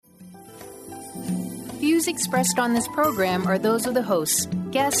Views expressed on this program are those of the hosts,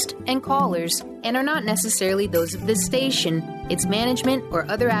 guests, and callers, and are not necessarily those of this station, its management, or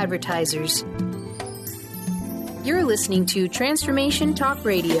other advertisers. You're listening to Transformation Talk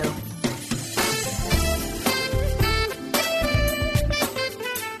Radio.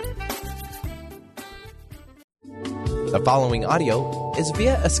 The following audio is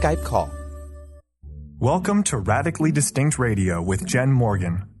via a Skype call. Welcome to Radically Distinct Radio with Jenn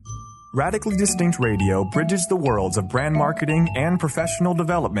Morgan. Radically Distinct Radio bridges the worlds of brand marketing and professional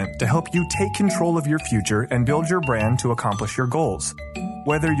development to help you take control of your future and build your brand to accomplish your goals.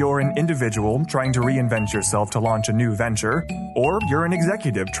 Whether you're an individual trying to reinvent yourself to launch a new venture, or you're an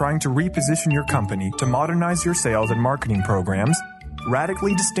executive trying to reposition your company to modernize your sales and marketing programs,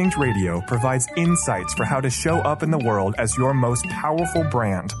 Radically Distinct Radio provides insights for how to show up in the world as your most powerful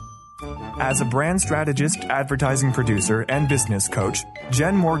brand. As a brand strategist, advertising producer, and business coach,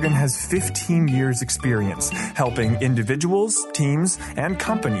 Jenn Morgan has 15 years experience helping individuals, teams, and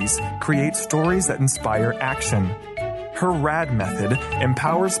companies create stories that inspire action. Her RAD method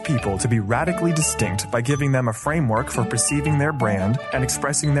empowers people to be radically distinct by giving them a framework for perceiving their brand and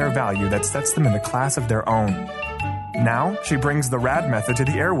expressing their value that sets them in a class of their own. Now, she brings the RAD method to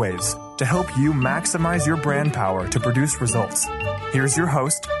the airwaves to help you maximize your brand power to produce results. Here's your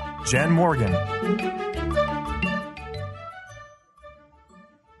host, Jenn Morgan.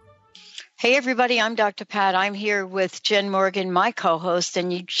 Hey everybody, I'm Dr. Pat. I'm here with Jenn Morgan, my co-host,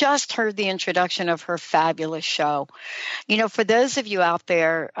 and you just heard the introduction of her fabulous show. You know, for those of you out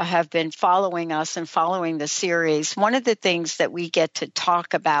there who have been following us and following the series, one of the things that we get to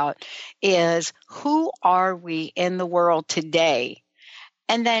talk about is who are we in the world today?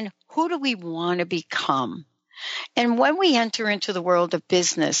 And then who do we want to become? And when we enter into the world of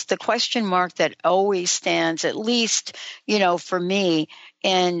business, the question mark that always stands, at least, you know, for me,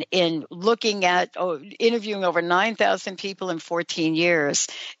 in looking at interviewing over 9,000 people in 14 years,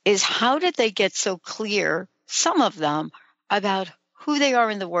 is how did they get so clear, some of them, about who they are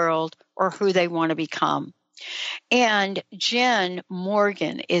in the world or who they want to become? And Jenn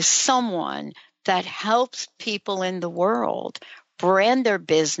Morgan is someone that helps people in the world brand their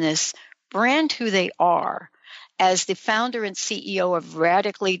business, brand who they are. As the founder and CEO of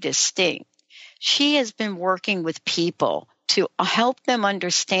Radically Distinct, she has been working with people to help them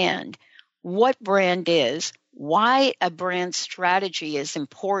understand what brand is, why a brand strategy is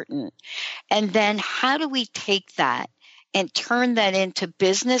important, and then how do we take that and turn that into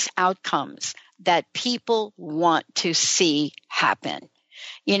business outcomes that people want to see happen.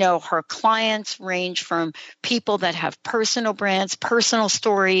 You know, her clients range from people that have personal brands, personal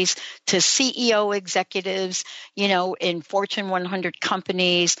stories, to CEO executives, you know, in Fortune 100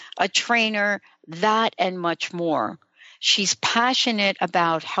 companies, a trainer, that and much more. She's passionate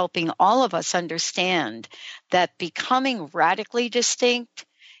about helping all of us understand that becoming radically distinct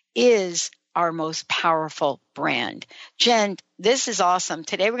is our most powerful brand. Jenn, this is awesome.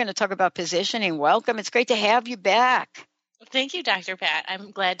 Today we're going to talk about positioning. Welcome. It's great to have you back. Thank you, Dr. Pat. I'm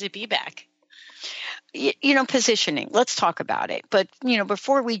glad to be back. You know, positioning, let's talk about it. But, you know,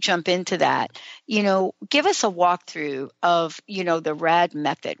 before we jump into that, you know, give us a walkthrough of, you know, the RAD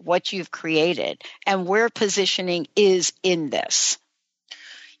method, what you've created, and where positioning is in this.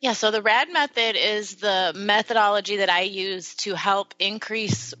 Yeah, so the RAD method is the methodology that I use to help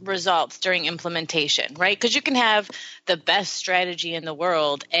increase results during implementation, right? Because you can have the best strategy in the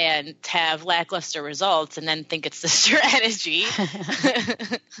world and have lackluster results and then think it's the strategy.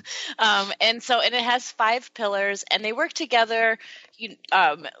 And it has 5 pillars and they work together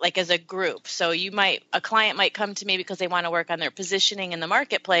like as a group. So a client might come to me because they want to work on their positioning in the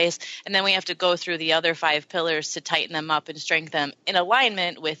marketplace, and then we have to go through the other 5 pillars to tighten them up and strengthen them in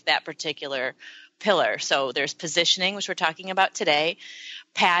alignment with that particular pillar. So there's positioning, which we're talking about today,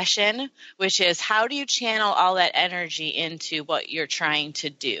 passion, which is how do you channel all that energy into what you're trying to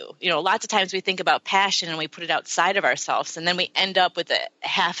do? You know, lots of times we think about passion and we put it outside of ourselves, and then we end up with a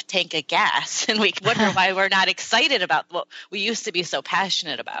half tank of gas and we wonder why we're not excited about what we used to be so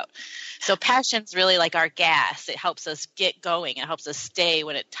passionate about. So passion's really like our gas. It helps us get going. It helps us stay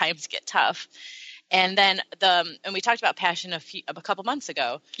when times get tough. And then and we talked about passion a couple months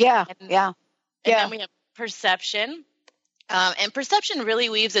ago. Yeah. And then we have perception. And perception really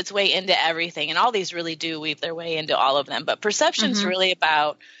weaves its way into everything. And all these really do weave their way into all of them. But perception's really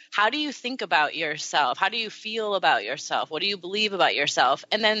about how do you think about yourself? How do you feel about yourself? What do you believe about yourself?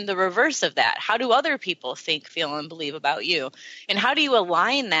 And then the reverse of that, how do other people think, feel, and believe about you? And how do you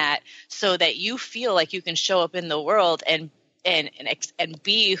align that so that you feel like you can show up in the world and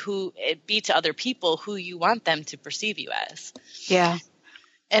be to other people who you want them to perceive you as? Yeah.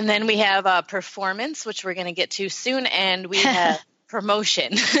 And then we have performance, which we're going to get to soon. And we have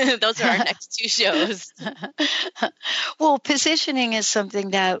promotion. Those are our next two shows. Well, positioning is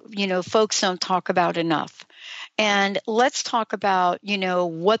something that, folks don't talk about enough. And let's talk about,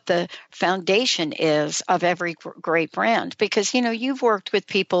 what the foundation is of every great brand, because, you've worked with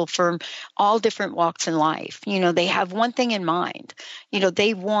people from all different walks in life. They have one thing in mind.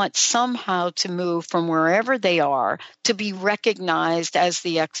 They want somehow to move from wherever they are to be recognized as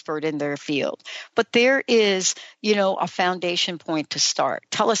the expert in their field. But there is, a foundation point to start.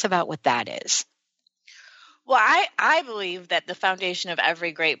 Tell us about what that is. Well, I believe that the foundation of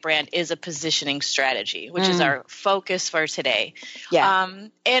every great brand is a positioning strategy, which is our focus for today. Yeah.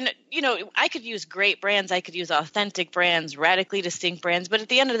 And, I could use great brands. I could use authentic brands, radically distinct brands. But at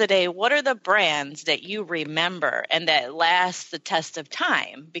the end of the day, what are the brands that you remember and that last the test of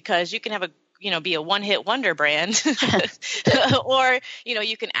time? Because you can have be a one-hit wonder brand or,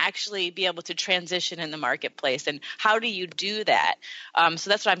 you can actually be able to transition in the marketplace. And how do you do that?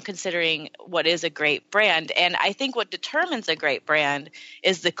 So that's what I'm considering what is a great brand. And I think what determines a great brand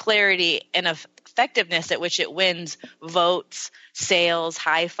is the clarity and effectiveness at which it wins votes, sales,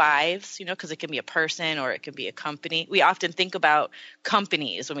 high fives, because it can be a person or it can be a company. We often think about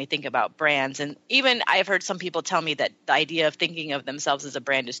companies when we think about brands. And even I've heard some people tell me that the idea of thinking of themselves as a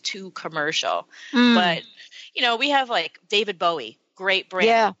brand is too commercial. But, we have like David Bowie, great brand.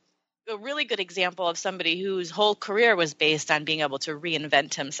 Yeah. A really good example of somebody whose whole career was based on being able to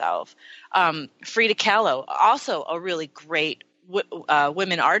reinvent himself. Frida Kahlo, also a really great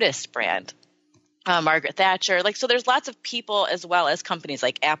women artist brand. Margaret Thatcher. So there's lots of people as well as companies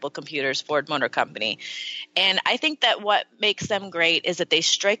like Apple Computers, Ford Motor Company. And I think that what makes them great is that they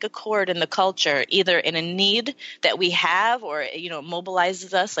strike a chord in the culture, either in a need that we have or,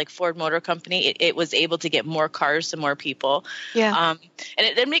 mobilizes us, like Ford Motor Company. It was able to get more cars to more people. Yeah. And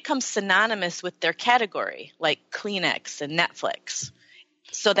it then becomes synonymous with their category, like Kleenex and Netflix.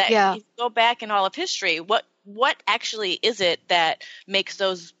 So that if you go back in all of history, what actually is it that makes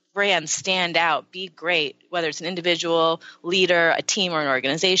those brands stand out, be great, whether it's an individual, leader, a team, or an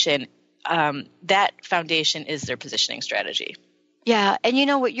organization? That foundation is their positioning strategy. Yeah.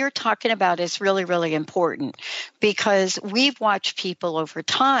 And what you're talking about is really, really important, because we've watched people over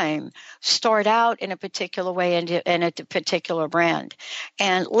time start out in a particular way and a particular brand.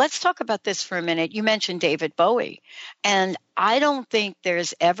 And let's talk about this for a minute. You mentioned David Bowie, and I don't think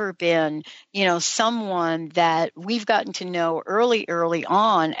there's ever been, someone that we've gotten to know early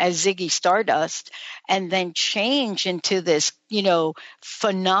on as Ziggy Stardust and then change into this,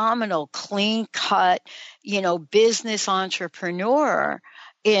 phenomenal, clean cut, business entrepreneur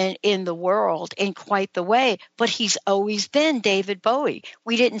in the world in quite the way. But he's always been David Bowie.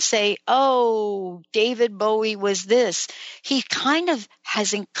 We didn't say, oh, David Bowie was this. He kind of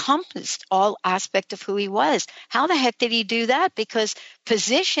has encompassed all aspect of who he was. How the heck did he do that? Because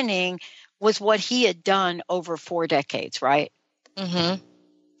positioning was what he had done over 4 decades, right? Mm-hmm.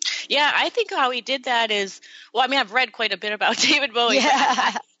 Yeah, I think how he did that is, I've read quite a bit about David Bowie.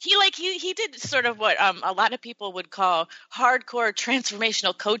 Yeah. He did sort of what a lot of people would call hardcore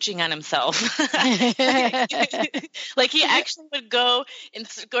transformational coaching on himself. Like he actually would go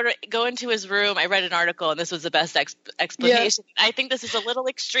into his room. I read an article, and this was the best explanation. Yeah. I think this is a little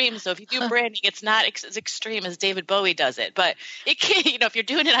extreme. So if you do branding, it's not as extreme as David Bowie does it, but it can. If you're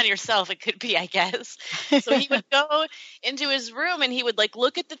doing it on yourself, it could be, I guess. So he would go into his room and he would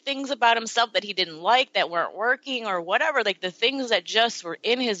look at the things about himself that he didn't like, that weren't working or whatever, the things that just were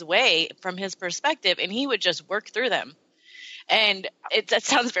in his way from his perspective, and he would just work through them. And that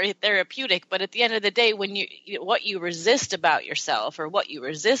sounds very therapeutic, but at the end of the day, when what you resist about yourself or what you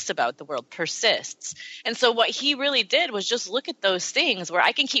resist about the world persists. And so what he really did was just look at those things where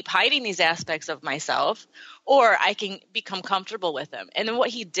I can keep hiding these aspects of myself, or I can become comfortable with them. And then what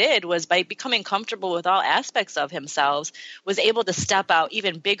he did was, by becoming comfortable with all aspects of himself, was able to step out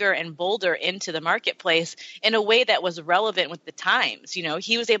even bigger and bolder into the marketplace in a way that was relevant with the times.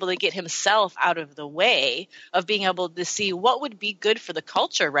 He was able to get himself out of the way of being able to see what would be good for the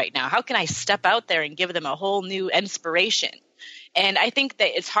culture right now. How can I step out there and give them a whole new inspiration? And I think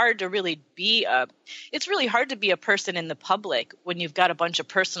that it's really hard to be a person in the public when you've got a bunch of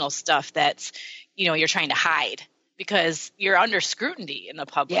personal stuff that's, you're trying to hide because you're under scrutiny in the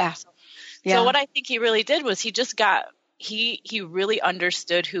public. Yeah. So what I think he really did was he really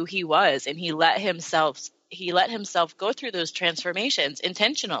understood who he was, and he let himself go through those transformations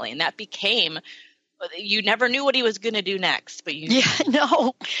intentionally. And that became, you never knew what he was going to do next, but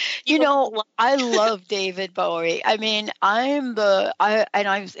I love David Bowie. I mean,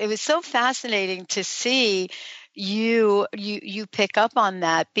 it was so fascinating to see, you pick up on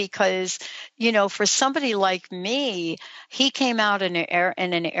that, because, for somebody like me, he came out in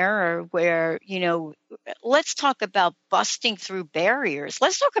an era where, let's talk about busting through barriers.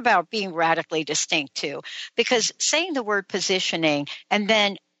 Let's talk about being radically distinct too, because saying the word positioning and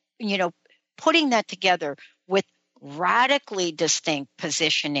then, putting that together with radically distinct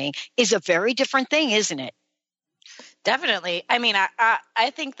positioning is a very different thing, isn't it? Definitely. I mean, I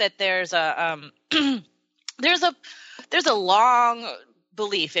think that there's a there's a long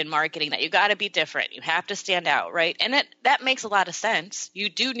belief in marketing that you got to be different. You have to stand out, right? And that makes a lot of sense. You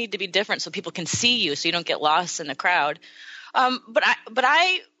do need to be different so people can see you, so you don't get lost in the crowd. But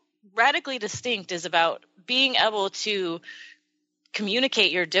I radically distinct is about being able to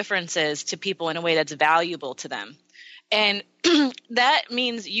communicate your differences to people in a way that's valuable to them. And that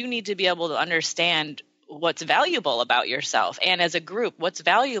means you need to be able to understand what's valuable about yourself, and as a group, what's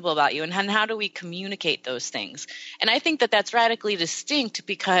valuable about you, and how do we communicate those things. And I think that that's radically distinct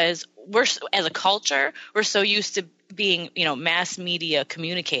because we're, as a culture, we're so used to being, mass media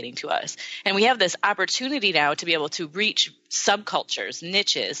communicating to us. And we have this opportunity now to be able to reach subcultures,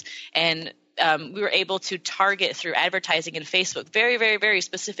 niches, and we were able to target through advertising and Facebook very, very, very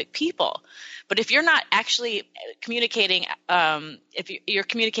specific people. But if you're not actually communicating, if you're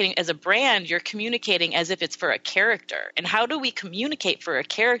communicating as a brand, you're communicating as if it's for a character. And how do we communicate for a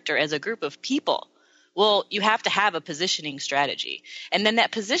character as a group of people? Well, you have to have a positioning strategy. And then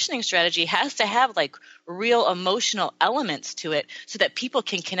that positioning strategy has to have like real emotional elements to it so that people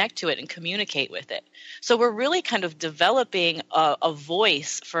can connect to it and communicate with it. So we're really kind of developing a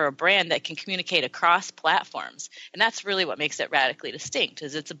voice for a brand that can communicate across platforms. And that's really what makes it radically distinct,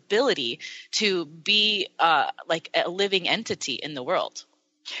 is its ability to be like a living entity in the world.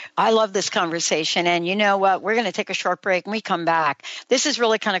 I love this conversation. And you know what? We're going to take a short break. When we come back, this is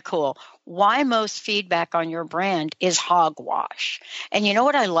really kind of cool. Why most feedback on your brand is hogwash. And you know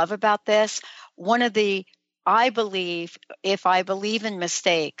what I love about this? I believe in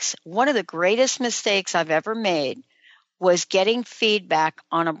mistakes, one of the greatest mistakes I've ever made was getting feedback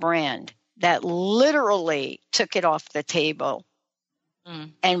on a brand that literally took it off the table.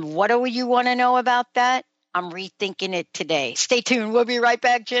 And what do you want to know about that? I'm rethinking it today. Stay tuned. We'll be right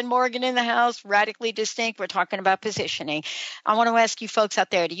back. Jenn Morgan in the house, radically distinct. We're talking about positioning. I want to ask you folks out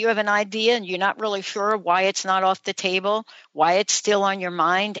there, do you have an idea and you're not really sure why it's not off the table, why it's still on your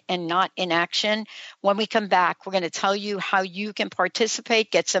mind and not in action? When we come back, we're going to tell you how you can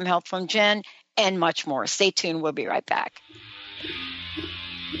participate, get some help from Jenn, and much more. Stay tuned. We'll be right back.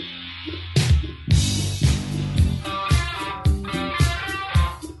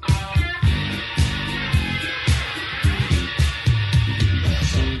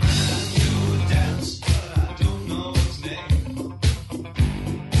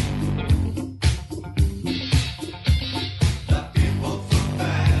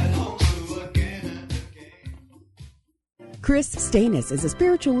 Chris Stanis is a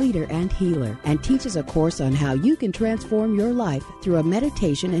spiritual leader and healer and teaches a course on how you can transform your life through a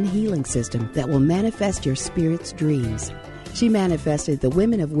meditation and healing system that will manifest your spirit's dreams. She manifested the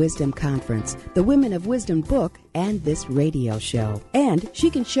Women of Wisdom Conference, the Women of Wisdom book, and this radio show. And she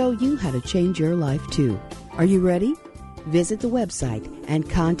can show you how to change your life too. Are you ready? Visit the website and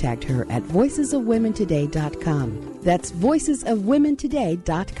contact her at voicesofwomentoday.com. That's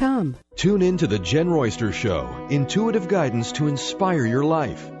voicesofwomentoday.com. Tune in to The Jenn Royster Show, intuitive guidance to inspire your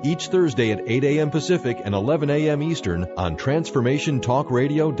life, each Thursday at 8 a.m. Pacific and 11 a.m. Eastern on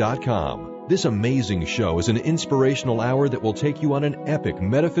TransformationTalkRadio.com. This amazing show is an inspirational hour that will take you on an epic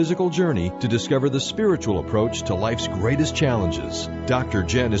metaphysical journey to discover the spiritual approach to life's greatest challenges. Dr.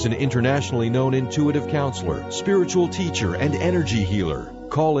 Jenn is an internationally known intuitive counselor, spiritual teacher, and energy healer.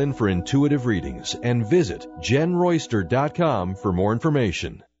 Call in for intuitive readings and visit JennRoyster.com for more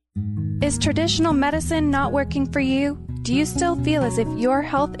information. Is traditional medicine not working for you? Do you still feel as if your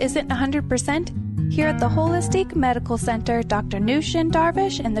health isn't 100%? Here at the Holistic Medical Center, Dr. Nushin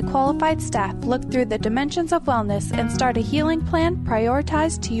Darvish and the qualified staff look through the dimensions of wellness and start a healing plan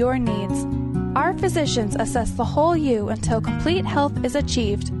prioritized to your needs. Our physicians assess the whole you until complete health is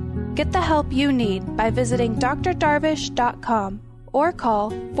achieved. Get the help you need by visiting drdarvish.com or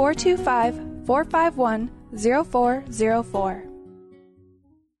call 425-451-0404.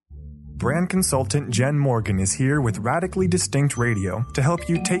 Brand consultant Jenn Morgan is here with Radically Distinct Radio to help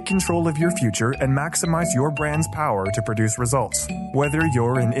you take control of your future and maximize your brand's power to produce results. Whether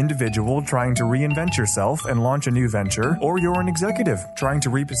you're an individual trying to reinvent yourself and launch a new venture, or you're an executive trying to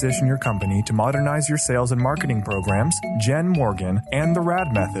reposition your company to modernize your sales and marketing programs, Jenn Morgan and the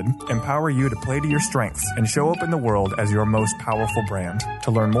RAD method empower you to play to your strengths and show up in the world as your most powerful brand. To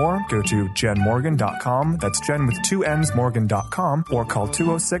learn more, go to jennmorgan.com. That's Jen with 2 N's, Morgan.com, or call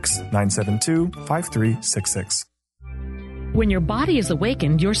 206-972-5366. When your body is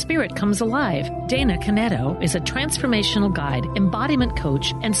awakened, your spirit comes alive. Dana Canetto is a transformational guide, embodiment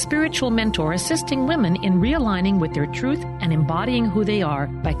coach, and spiritual mentor assisting women in realigning with their truth and embodying who they are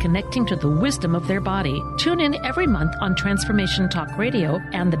by connecting to the wisdom of their body. Tune in every month on Transformation Talk Radio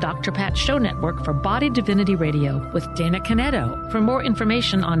and the Dr. Pat Show Network for Body Divinity Radio with Dana Canetto. For more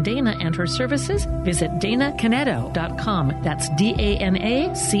information on Dana and her services, visit danacanetto.com. That's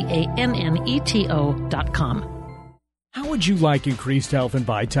DANACANNETO.com. How would you like increased health and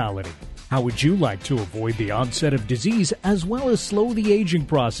vitality? How would you like to avoid the onset of disease as well as slow the aging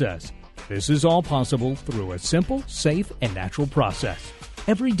process? This is all possible through a simple, safe, and natural process.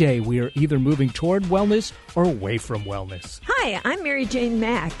 Every day we are either moving toward wellness or away from wellness. Hi, I'm Mary Jane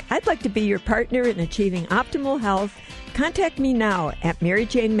Mack. I'd like to be your partner in achieving optimal health. Contact me now at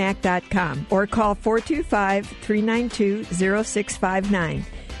maryjanemack.com or call 425-392-0659.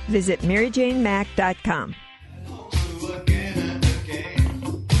 Visit maryjanemack.com.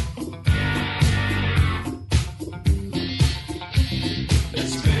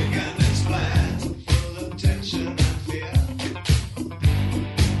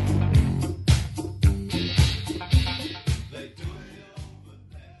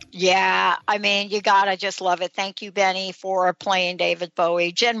 Yeah, I mean, you gotta just love it. Thank you, Benny, for playing David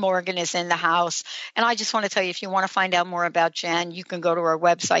Bowie. Jenn Morgan is in the house. And I just want to tell you, if you want to find out more about Jenn, you can go to our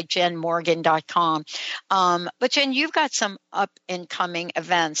website, jennmorgan.com. But Jenn, you've got some up-and-coming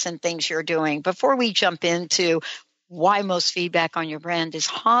events and things you're doing. Before we jump into why most feedback on your brand is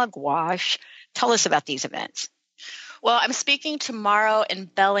hogwash, tell us about these events. Well, I'm speaking tomorrow in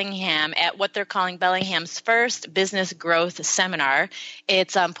Bellingham at what they're calling Bellingham's first business growth seminar.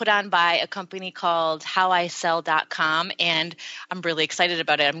 It's put on by a company called hogwash, and I'm really excited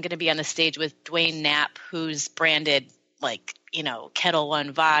about it. I'm going to be on the stage with Dwayne Knapp, who's branded like, Kettle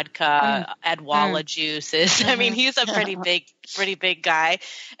One vodka, Adwala juices. I mean, he's a pretty big guy.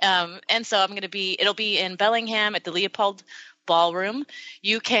 And so it'll be in Bellingham at the Leopold Ballroom.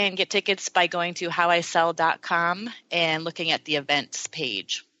 You can get tickets by going to hogwash.com and looking at the events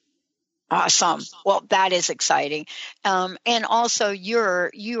page. Awesome. Well, that is exciting. And also you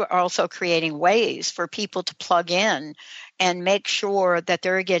are also creating ways for people to plug in and make sure that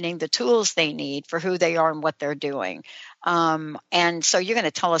they're getting the tools they need for who they are and what they're doing. And so you're going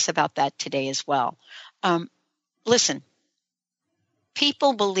to tell us about that today as well. Listen.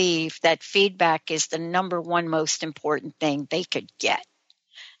 People believe that feedback is the number one most important thing they could get.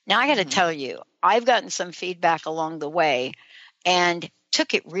 Now, I got to tell you, I've gotten some feedback along the way and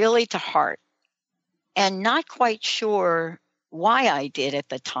took it really to heart and not quite sure why I did at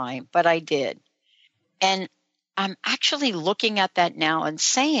the time, but I did. And I'm actually looking at that now and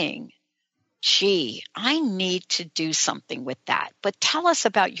saying, gee, I need to do something with that. But tell us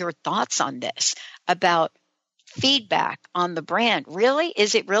about your thoughts on this, about feedback on the brand. Really?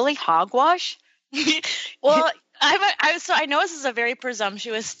 Is it really hogwash? Well, I know this is a very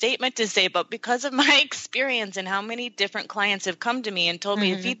presumptuous statement to say, but because of my experience and how many different clients have come to me and told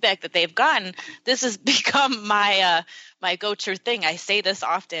me the feedback that they've gotten, this has become my go-to thing. I say this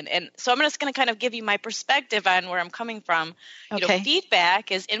often. And so I'm just going to kind of give you my perspective on where I'm coming from. Okay.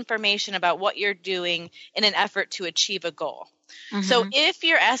 Feedback is information about what you're doing in an effort to achieve a goal. So if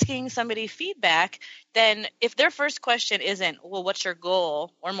you're asking somebody feedback, then if their first question isn't, well, what's your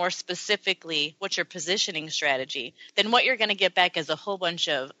goal? Or more specifically, what's your positioning strategy? Then what you're going to get back is a whole bunch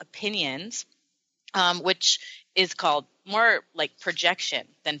of opinions, which is called more like projection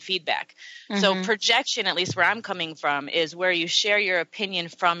than feedback. So projection, at least where I'm coming from, is where you share your opinion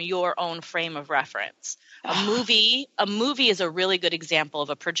from your own frame of reference. A movie is a really good example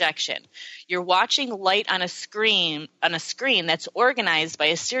of a projection. You're watching light on a screen that's organized by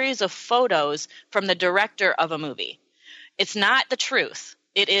a series of photos from the director of a movie. It's not the truth.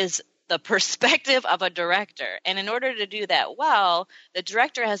 It is the perspective of a director. And in order to do that well, the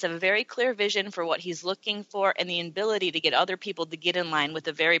director has a very clear vision for what he's looking for and the ability to get other people to get in line with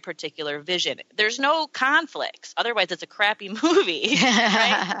a very particular vision. There's no conflicts. Otherwise, it's a crappy movie,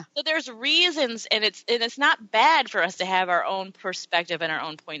 right? So there's reasons, and it's not bad for us to have our own perspective and our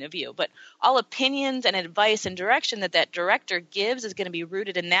own point of view. But all opinions and advice and direction that director gives is going to be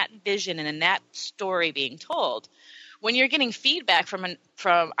rooted in that vision and in that story being told. When you're getting feedback from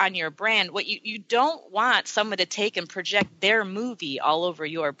on your brand, what you don't want someone to take and project their movie all over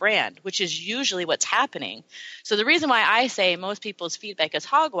your brand, which is usually what's happening. So the reason why I say most people's feedback is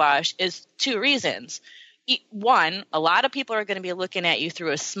hogwash is two reasons. One, a lot of people are going to be looking at you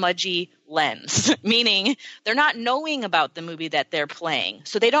through a smudgy lens, meaning they're not knowing about the movie that they're playing.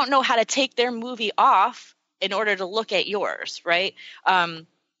 So they don't know how to take their movie off in order to look at yours, right? I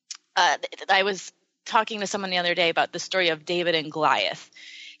was talking to someone the other day about the story of David and Goliath.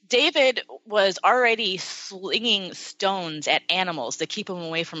 David was already slinging stones at animals to keep him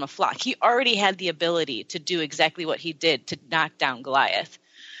away from a flock. He already had the ability to do exactly what he did to knock down Goliath.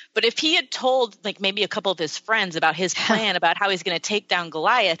 But if he had told like maybe a couple of his friends about his plan about how he's going to take down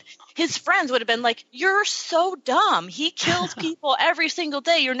Goliath, his friends would have been like, "You're so dumb. He kills people every single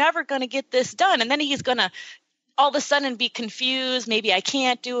day. You're never going to get this done." And then he's going to all of a sudden be confused, maybe I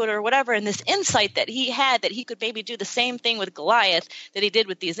can't do it or whatever. And this insight that he had that he could maybe do the same thing with Goliath that he did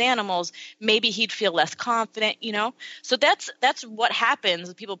with these animals, maybe he'd feel less confident, So that's what happens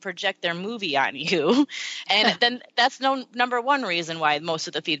when people project their movie on you. And then that's number one reason why most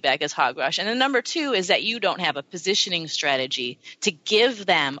of the feedback is hogwash. And then number two is that you don't have a positioning strategy to give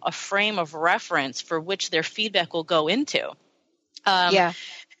them a frame of reference for which their feedback will go into.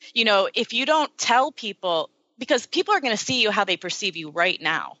 If you don't tell people, because people are going to see you how they perceive you right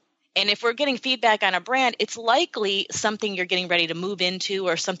now. And if we're getting feedback on a brand, it's likely something you're getting ready to move into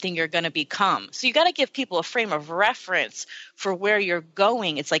or something you're going to become. So you got to give people a frame of reference for where you're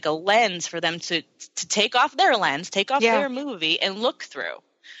going. It's like a lens for them to take off their lens, take off their movie and look through.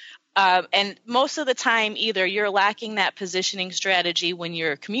 And most of the time, either you're lacking that positioning strategy when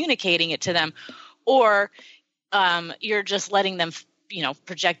you're communicating it to them, or you're just letting them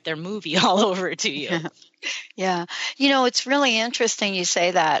project their movie all over to you. Yeah. It's really interesting you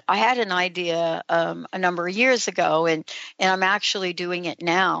say that. I had an idea a number of years ago, and I'm actually doing it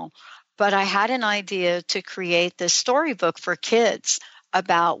now. But I had an idea to create this storybook for kids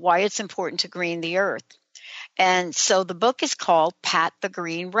about why it's important to green the earth. And so the book is called Pat the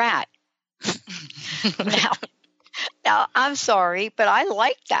Green Rat. Now, I'm sorry, but I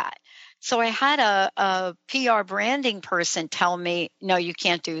like that. So I had a PR branding person tell me, no, you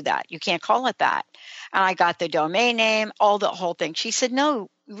can't do that. You can't call it that. And I got the domain name, the whole thing. She said,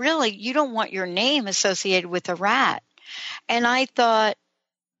 no, really, you don't want your name associated with a rat. And I thought,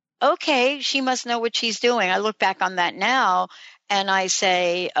 okay, she must know what she's doing. I look back on that now and I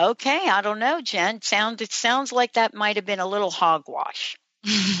say, okay, I don't know, Jen. It sounds like that might have been a little hogwash.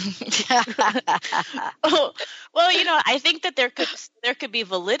 I think that there could be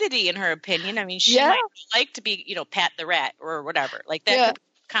validity in her opinion. I mean, she might like to be, Pat the Rat or whatever. Like that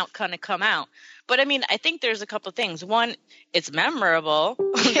could kind of come out. But I mean, I think there's a couple of things. One, it's memorable.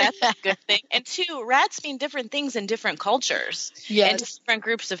 That's a good thing. And two, rats mean different things in different cultures and different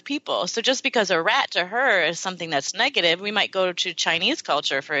groups of people. So just because a rat to her is something that's negative, we might go to Chinese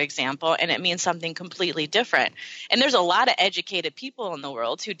culture, for example, and it means something completely different. And there's a lot of educated people in the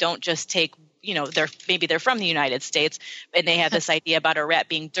world who don't just take, they're from the United States and they have this idea about a rat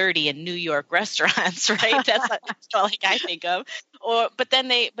being dirty in New York restaurants, right? That's all like I think of. But then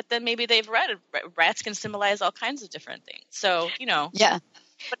maybe they've read rats can symbolize all kinds of different things. So,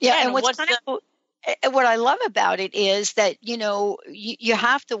 And what I love about it is that, you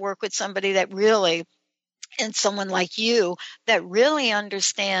have to work with somebody that really, and someone like you, that really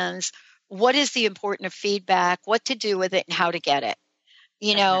understands what is the importance of feedback, what to do with it, and how to get it.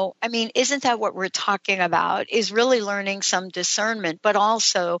 I mean, isn't that what we're talking about, is really learning some discernment, but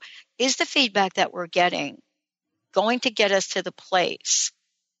also is the feedback that we're getting going to get us to the place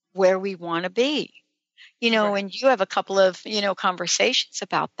where we want to be? And you have a couple of, conversations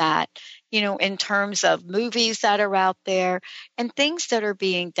about that, in terms of movies that are out there and things that are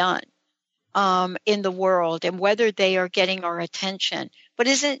being done in the world and whether they are getting our attention. But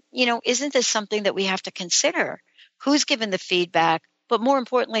isn't this something that we have to consider? Who's given the feedback? But more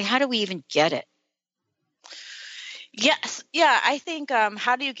importantly, how do we even get it? Yes. Yeah. I think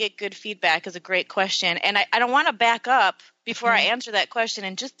how do you get good feedback is a great question. And I don't want to back up before I answer that question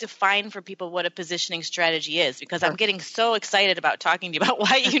and just define for people what a positioning strategy is, because I'm getting so excited about talking to you about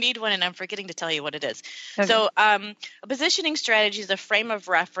why you need one, and I'm forgetting to tell you what it is. Okay. So a positioning strategy is a frame of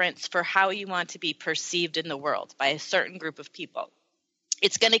reference for how you want to be perceived in the world by a certain group of people.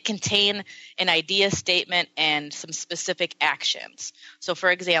 It's going to contain an idea statement and some specific actions. So,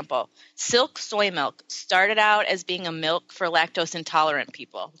 for example, Silk soy milk started out as being a milk for lactose intolerant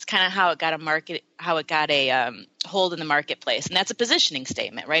people. It's kind of how it got a hold in the marketplace, and that's a positioning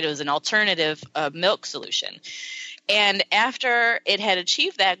statement, right? It was an alternative milk solution. And after it had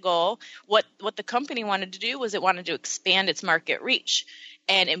achieved that goal, what the company wanted to do was it wanted to expand its market reach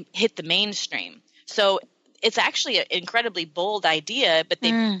and it hit the mainstream. So it's actually an incredibly bold idea, but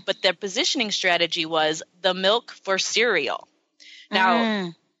their positioning strategy was the milk for cereal.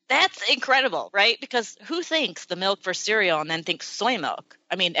 Now, that's incredible, right? Because who thinks the milk for cereal and then thinks soy milk?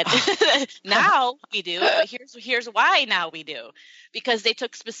 I mean, now we do, but here's why now we do. Because they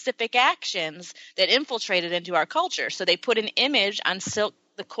took specific actions that infiltrated into our culture. So they put an image on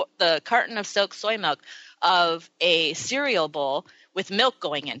the carton of Silk soy milk of a cereal bowl with milk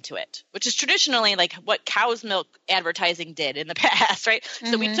going into it, which is traditionally like what cow's milk advertising did in the past, right?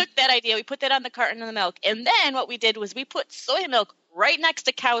 So we took that idea, we put that on the carton of the milk, and then what we did was we put soy milk right next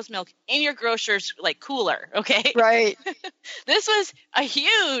to cow's milk in your grocer's like cooler, okay? Right. This was a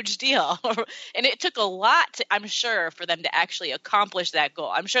huge deal, and it took a lot, I'm sure, for them to actually accomplish that goal.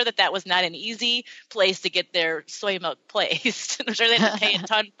 I'm sure that was not an easy place to get their soy milk placed. I'm sure they had to pay a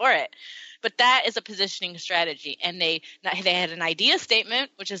ton for it. But that is a positioning strategy, and they had an idea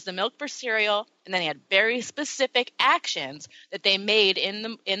statement, which is the milk for cereal, and then they had very specific actions that they made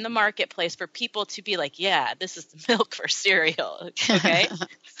in the marketplace for people to be like, yeah, this is the milk for cereal, okay?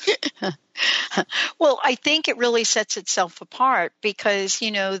 Well, I think it really sets itself apart because,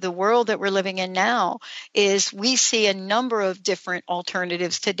 the world that we're living in now is we see a number of different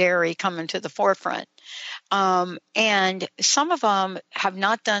alternatives to dairy coming to the forefront. And some of them have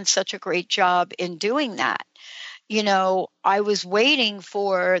not done such a great job in doing that. I was waiting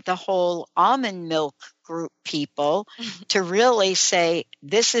for the whole almond milk group people to really say,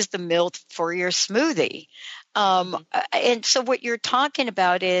 this is the milk for your smoothie. And so what you're talking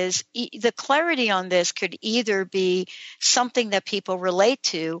about is the clarity on this could either be something that people relate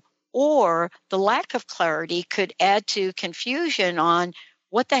to, or the lack of clarity could add to confusion on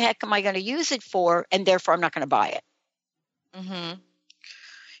what the heck am I going to use it for, and therefore I'm not going to buy it. Mm-hmm.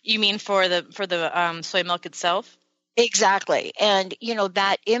 You mean for the soy milk itself? Exactly. And,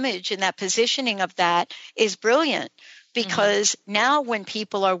 that image and that positioning of that is brilliant because now when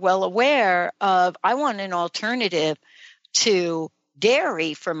people are well aware of, I want an alternative to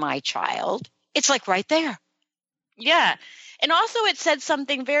dairy for my child, it's like right there. Yeah. And also it said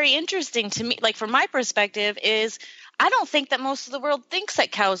something very interesting to me, like from my perspective, is I don't think that most of the world thinks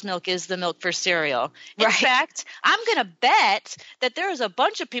that cow's milk is the milk for cereal. In fact, I'm going to bet that there is a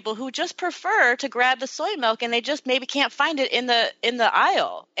bunch of people who just prefer to grab the soy milk and they just maybe can't find it in the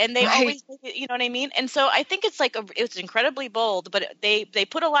aisle. And they always, you know what I mean? And so I think it's it's incredibly bold, but they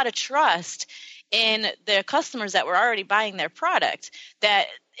put a lot of trust in the customers that were already buying their product, that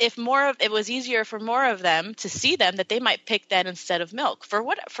if it was easier for more of them to see them, that they might pick that instead of milk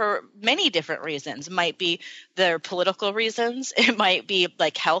for many different reasons. It might be their political reasons. It might be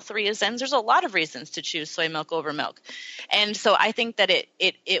like health reasons. There's a lot of reasons to choose soy milk over milk. And so I think that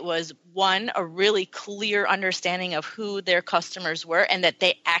it was a really clear understanding of who their customers were and that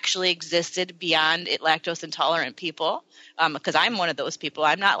they actually existed beyond lactose intolerant people. Because I'm one of those people.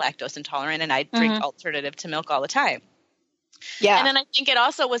 I'm not lactose intolerant and I drink alternative to milk all the time. Yeah. And then I think it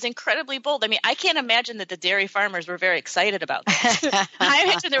also was incredibly bold. I mean, I can't imagine that the dairy farmers were very excited about that. I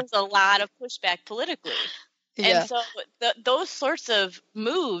imagine there was a lot of pushback politically. Yeah. And so those sorts of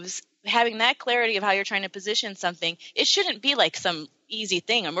moves, having that clarity of how you're trying to position something, it shouldn't be like some easy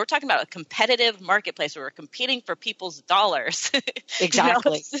thing. And we're talking about a competitive marketplace where we're competing for people's dollars.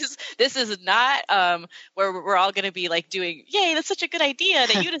 Exactly. This is not where we're all going to be like doing, yay, that's such a good idea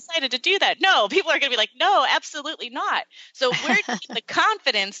that you decided to do that. No, people are going to be like, no, absolutely not. So where do you get the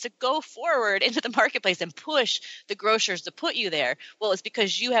confidence to go forward into the marketplace and push the grocers to put you there? Well, it's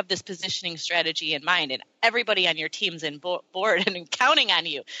because you have this positioning strategy in mind and everybody on your team's in board and counting on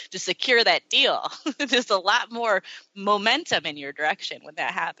you to secure that deal. There's a lot more momentum in your direction when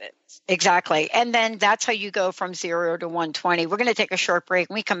that happens. Exactly. And then that's how you go from 0 to 120. We're going to take a short break.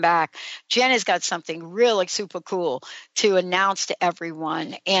 When we come back, Jen has got something really super cool to announce to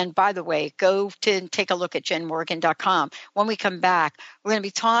everyone. And by the way, go to take a look at JennMorgan.com. When we come back, we're going to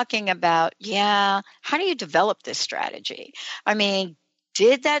be talking about, how do you develop this strategy? I mean,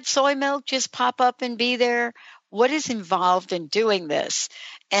 did that soy milk just pop up and be there? what is involved in doing this,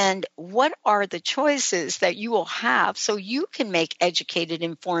 and what are the choices that you will have so you can make educated,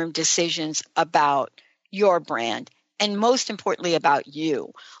 informed decisions about your brand, and most importantly, about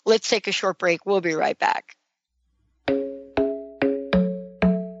you. Let's take a short break. We'll be right back.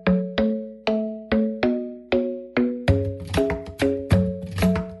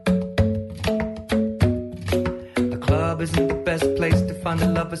 The club isn't the best place to find the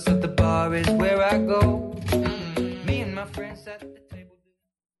lovers, so the bar is where I go. Me and my friends at the table.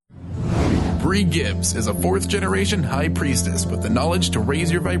 Bree Gibbs is a fourth-generation high priestess with the knowledge to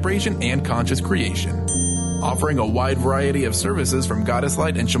raise your vibration and conscious creation. Offering a wide variety of services from goddess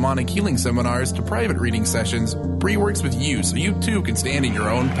light and shamanic healing seminars to private reading sessions, Bree works with you so you too can stand in your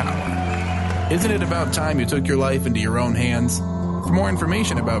own power. Isn't it about time you took your life into your own hands? For more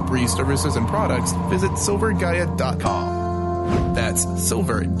information about Bree's services and products, visit silvergaia.com. That's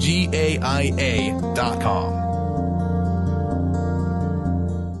silver, GAIA.com.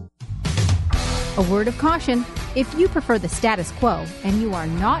 A word of caution: if you prefer the status quo and you are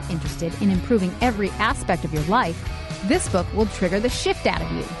not interested in improving every aspect of your life, this book will trigger the shift out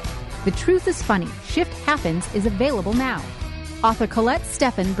of you. The Truth is Funny, Shift Happens is available now. Author Colette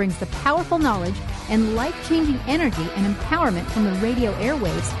Steffen brings the powerful knowledge and life-changing energy and empowerment from the radio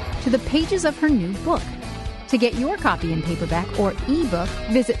airwaves to the pages of her new book. To get your copy in paperback or ebook,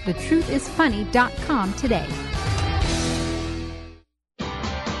 visit thetruthisfunny.com today.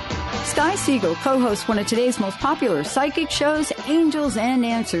 Sky Siegel co-hosts one of today's most popular psychic shows, Angels and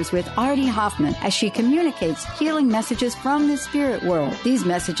Answers, with Artie Hoffman, as she communicates healing messages from the spirit world. These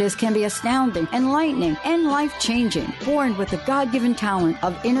messages can be astounding, enlightening, and life-changing. Born with the God-given talent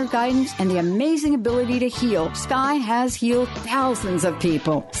of inner guidance and the amazing ability to heal, Sky has healed thousands of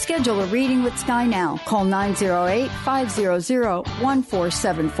people. Schedule a reading with Sky now. Call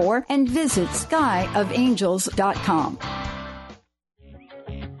 908-500-1474 and visit skyofangels.com.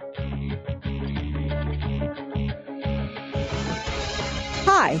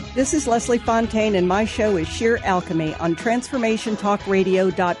 Hi, this is Leslie Fontaine, and my show is Sheer Alchemy on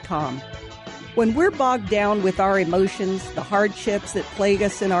TransformationTalkRadio.com. When we're bogged down with our emotions, the hardships that plague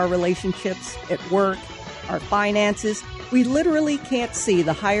us in our relationships, at work, our finances, we literally can't see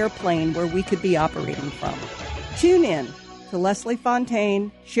the higher plane where we could be operating from. Tune in to Leslie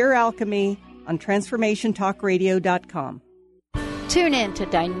Fontaine, Sheer Alchemy on TransformationTalkRadio.com. Tune in to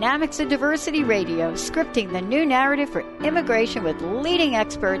Dynamics of Diversity Radio, scripting the new narrative for immigration with leading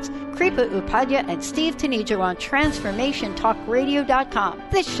experts Kripa Upadhyaya and Steve Tanijo on TransformationTalkRadio.com.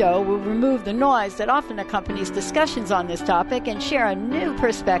 This show will remove the noise that often accompanies discussions on this topic and share a new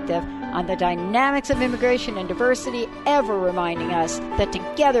perspective on the dynamics of immigration and diversity, ever reminding us that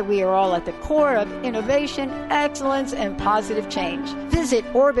together we are all at the core of innovation, excellence, and positive change. Visit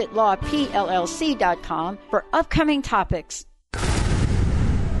OrbitLawPLLC.com for upcoming topics.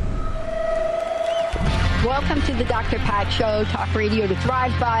 Welcome to the Dr. Pat Show, talk radio to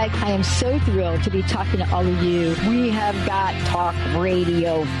thrive by. I am so thrilled to be talking to all of you. We have got talk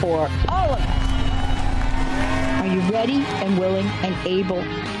radio for all of us. Are you ready and willing and able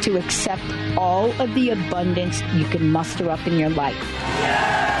to accept all of the abundance you can muster up in your life?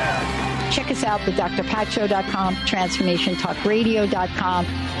 Yeah! Check us out at drpatshow.com, transformationtalkradio.com,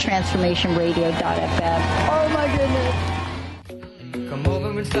 transformationradio.fm. Oh my goodness. Come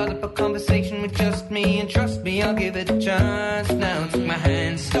over and start up a conversation with just me, and trust me, I'll give it a chance. Now take my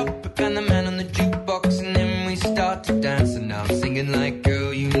hand, stop, and the man on the jukebox, and then we start to dance. And now I'm singing like,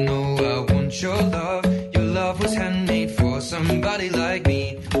 girl, you know I want your love. Your love was handmade for somebody like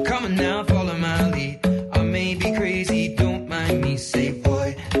me. Come on now, follow my lead. I may be crazy, don't mind me. Say,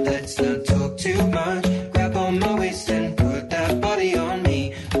 boy, let's not talk too much. Grab on my waist and put that body on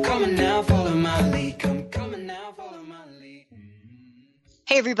me. Come on now, follow my lead. Come on now, follow my lead.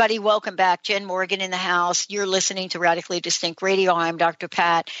 Hey, everybody. Welcome back. Jen Morgan in the house. You're listening to Radically Distinct Radio. I'm Dr.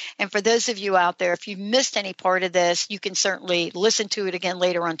 Pat. And for those of you out there, if you've missed any part of this, you can certainly listen to it again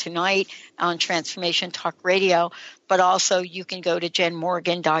later on tonight on Transformation Talk Radio. But also you can go to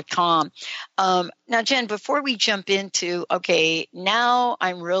jenmorgan.com. Now, Jen, before we jump into, okay, now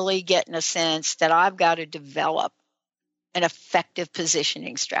I'm really getting a sense that I've got to develop an effective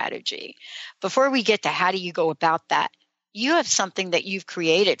positioning strategy. Before we get to how do you go about that, you have something that you've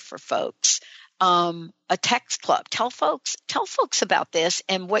created for folks, a text club. Tell folks about this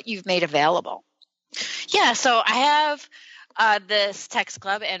and what you've made available. Yeah, so I have this text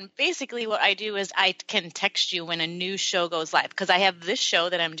club, and basically what I do is I can text you when a new show goes live, because I have this show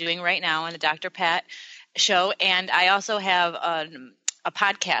that I'm doing right now on the Dr. Pat show, and I also have a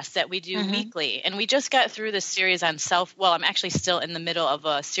podcast that we do weekly. And we just got through this series on I'm actually still in the middle of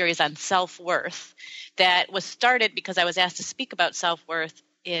a series on self-worth that was started because I was asked to speak about self-worth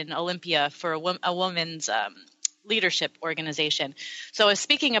in Olympia for a woman's leadership organization. So I was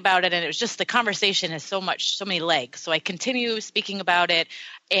speaking about it, and it was just the conversation has so many legs. So I continue speaking about it,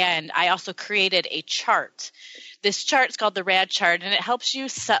 and I also created a chart. This chart is called the RAD chart, and it helps you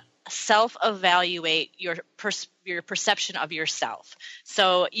self-evaluate your perception of yourself.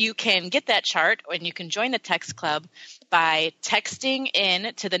 So you can get that chart, and you can join the text club by texting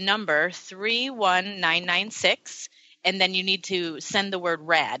in to the number 31996, and then you need to send the word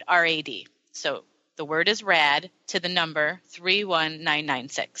RAD, R-A-D. So the word is RAD to the number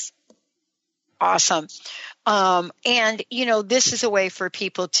 31996. Awesome. And, this is a way for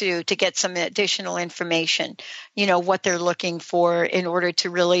people to get some additional information, what they're looking for in order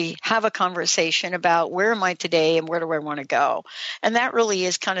to really have a conversation about where am I today and where do I want to go? And that really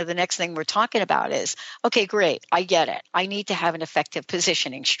is kind of the next thing we're talking about is, okay, great. I get it. I need to have an effective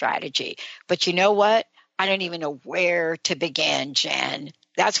positioning strategy. But you know what? I don't even know where to begin, Jen.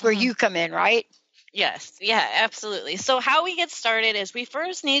 That's where you come in, right? Yes. Yeah, absolutely. So how we get started is we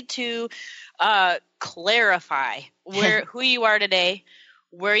first need to clarify who you are today,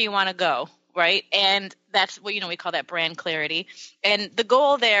 where you want to go, right? And that's what, we call that brand clarity. And the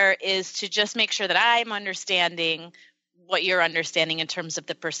goal there is to just make sure that I'm understanding what you're understanding in terms of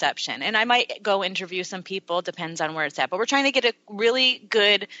the perception. And I might go interview some people, depends on where it's at. But we're trying to get a really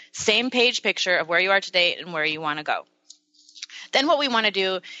good same page picture of where you are today and where you want to go. Then what we want to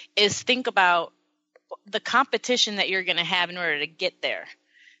do is think about the competition that you're going to have in order to get there.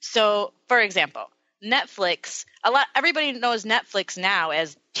 So, for example, Netflix, everybody knows Netflix now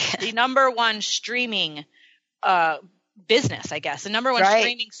as the number one streaming business, I guess, the number one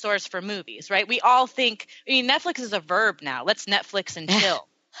streaming source for movies, right? We all think, Netflix is a verb now. Let's Netflix and chill.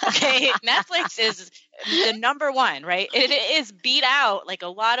 Okay, Netflix is the number one, right? It is beat out like a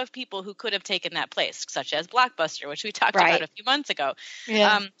lot of people who could have taken that place, such as Blockbuster, which we talked about a few months ago.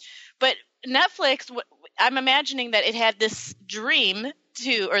 Yeah. But Netflix, I'm imagining that it had this dream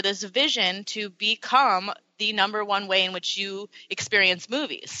or this vision to become the number one way in which you experience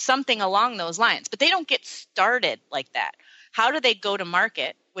movies, something along those lines. But they don't get started like that. How do they go to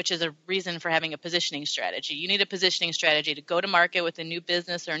market, which is a reason for having a positioning strategy? You need a positioning strategy to go to market with a new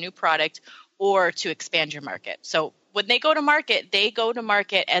business or a new product or to expand your market. So when they go to market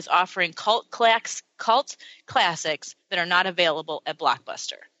as offering cult classics that are not available at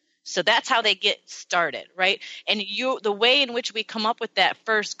Blockbuster. So that's how they get started, right? And the way in which we come up with that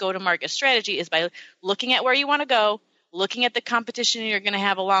first go-to-market strategy is by looking at where you want to go, looking at the competition you're going to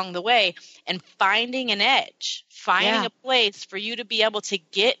have along the way, and finding an edge, finding a place for you to be able to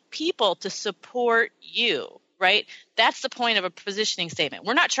get people to support you, right? That's the point of a positioning statement.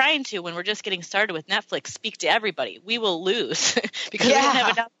 We're not trying to, when we're just getting started with Netflix, speak to everybody. We will lose because we don't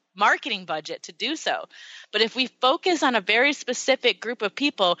have enough marketing budget to do so. But if we focus on a very specific group of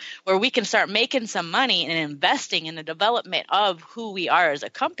people where we can start making some money and investing in the development of who we are as a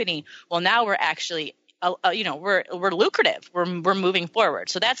company, well, now we're actually, we're lucrative. We're moving forward.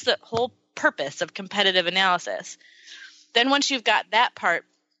 So that's the whole purpose of competitive analysis. Then once you've got that part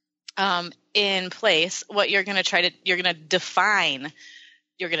in place, what you're going to define.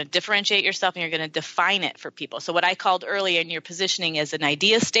 You're going to differentiate yourself and you're going to define it for people. So what I called earlier in your positioning is an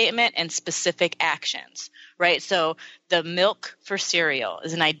idea statement and specific actions, right? So the milk for cereal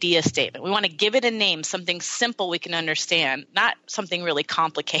is an idea statement. We want to give it a name, something simple we can understand, not something really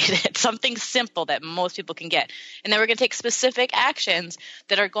complicated, something simple that most people can get. And then we're going to take specific actions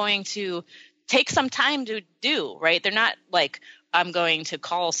that are going to take some time to do, right? They're not like, I'm going to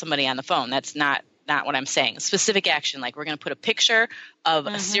call somebody on the phone. That's not what I'm saying. Specific action, like we're going to put a picture of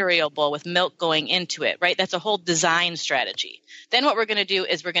a cereal bowl with milk going into it, right? That's a whole design strategy. Then what we're going to do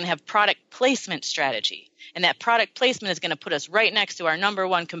is we're going to have product placement strategy. And that product placement is going to put us right next to our number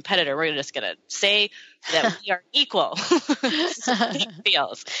one competitor. We're just going to say that we are equal. Big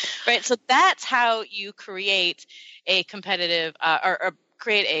deals, right? So that's how you create a competitive or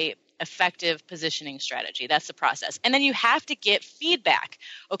create a effective positioning strategy. That's the process. And then you have to get feedback,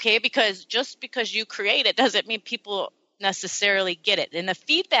 okay? Because just because you create it doesn't mean people necessarily get it. And the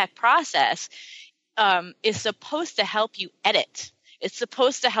feedback process is supposed to help you edit. It's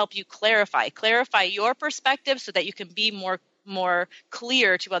supposed to help you clarify your perspective so that you can be more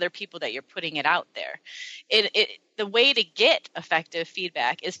clear to other people that you're putting it out there. The way to get effective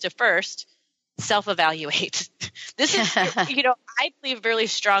feedback is to first self-evaluate. This is, I believe really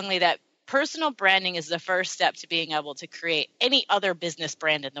strongly that personal branding is the first step to being able to create any other business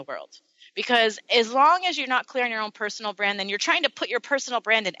brand in the world, Because as long as you're not clear on your own personal brand, then you're trying to put your personal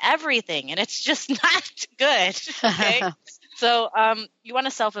brand in everything, and it's just not good. Okay. So you want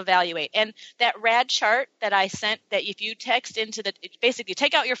to self-evaluate. And that RAD chart that I sent, that if you text into basically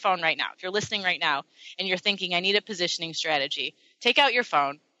take out your phone right now. If you're listening right now and you're thinking, I need a positioning strategy, take out your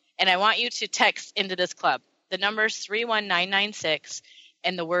phone, and I want you to text into this club. The number's 31996,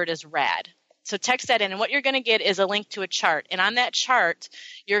 and the word is RAD. So text that in, and what you're going to get is a link to a chart. And on that chart,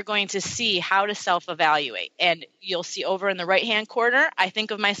 you're going to see how to self-evaluate. And you'll see over in the right-hand corner, I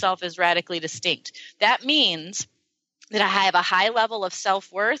think of myself as radically distinct. That means that I have a high level of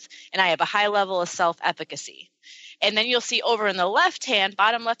self-worth and I have a high level of self-efficacy. And then you'll see over in the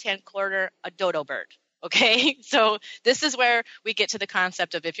bottom left-hand corner, a dodo bird. Okay, so this is where we get to the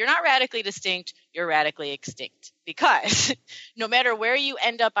concept of if you're not radically distinct, you're radically extinct. Because no matter where you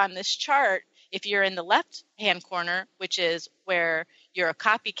end up on this chart, if you're in the left-hand corner, which is where you're a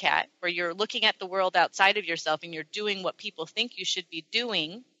copycat, where you're looking at the world outside of yourself and you're doing what people think you should be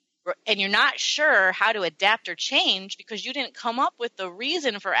doing, and you're not sure how to adapt or change because you didn't come up with the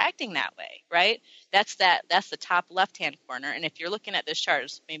reason for acting that way, right? That's the top left-hand corner. And if you're looking at this chart,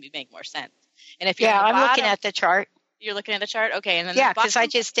 it'll maybe make more sense. And if you're I'm looking at the chart. You're looking at the chart? Okay. And then because I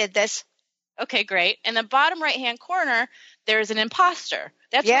just did this. Okay, great. In the bottom right-hand corner, there's an imposter.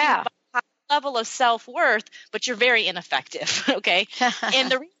 That's where you have a high level of self-worth, but you're very ineffective, okay? And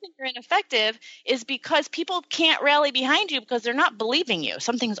the reason you're ineffective is because people can't rally behind you because they're not believing you.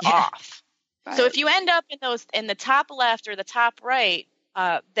 Something's off. Right. So if you end up in the top left or the top right,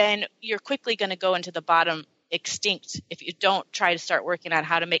 then you're quickly going to go into the bottom extinct if you don't try to start working on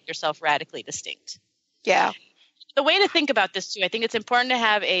how to make yourself radically distinct. Yeah. The way to think about this too, I think it's important to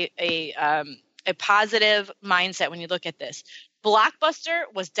have a positive mindset when you look at this. Blockbuster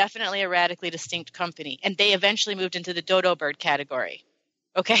was definitely a radically distinct company, and they eventually moved into the dodo bird category.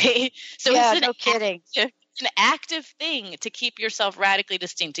 Okay, so no kidding. It's an active thing to keep yourself radically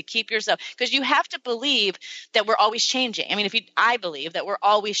distinct, to keep yourself, because you have to believe that we're always changing. I mean, I believe that we're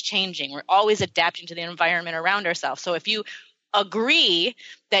always changing. We're always adapting to the environment around ourselves. So if you agree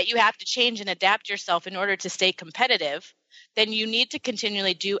that you have to change and adapt yourself in order to stay competitive, then you need to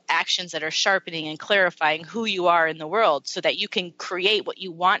continually do actions that are sharpening and clarifying who you are in the world so that you can create what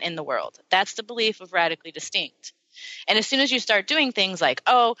you want in the world. That's the belief of radically distinct. And as soon as you start doing things like,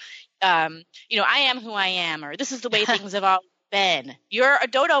 I am who I am, or this is the way things have always been, you're a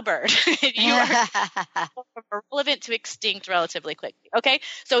dodo bird. You are relevant to extinct relatively quickly. Okay,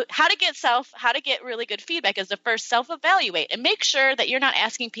 so how to get really good feedback is to first self-evaluate and make sure that you're not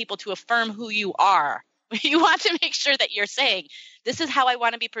asking people to affirm who you are. You want to make sure that you're saying, this is how I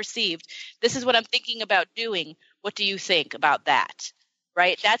want to be perceived. This is what I'm thinking about doing. What do you think about that?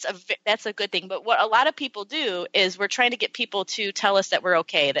 Right? That's a good thing. But what a lot of people do is we're trying to get people to tell us that we're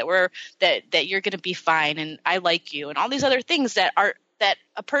okay, that you're going to be fine, and I like you, and all these other things that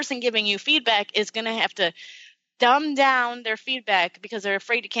a person giving you feedback is going to have to dumb down their feedback because they're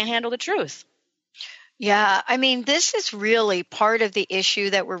afraid you can't handle the truth. Yeah, I mean, this is really part of the issue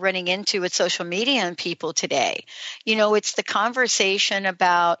that we're running into with social media and people today. It's the conversation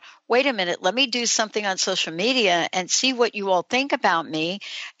about, wait a minute, let me do something on social media and see what you all think about me.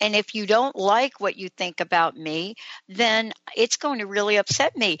 And if you don't like what you think about me, then it's going to really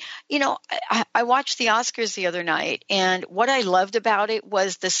upset me. I watched the Oscars the other night, and what I loved about it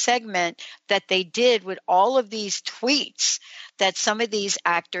was the segment that they did with all of these tweets that some of these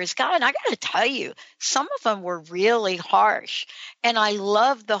actors got. And I got to tell you, some of them were really harsh. And I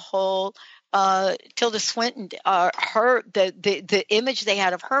love the whole Tilda Swinton, the image they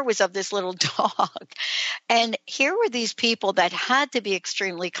had of her was of this little dog. And here were these people that had to be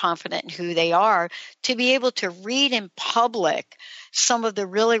extremely confident in who they are to be able to read in public some of the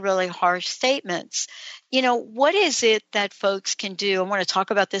really, really harsh statements. What is it that folks can do? I want to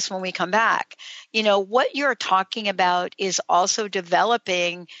talk about this when we come back. What you're talking about is also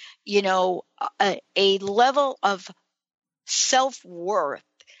developing, a level of self-worth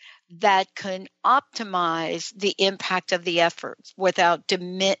that can optimize the impact of the efforts without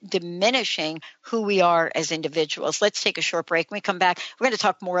diminishing who we are as individuals. Let's take a short break. When we come back, we're going to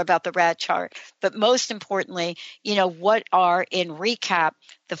talk more about the RAD chart, but most importantly, what are, in recap,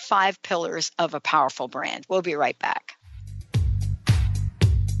 the 5 pillars of a powerful brand. We'll be right back.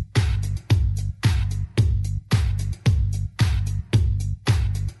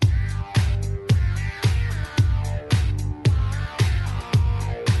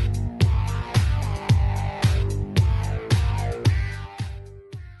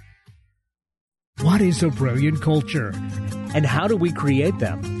 What is a brilliant culture? And how do we create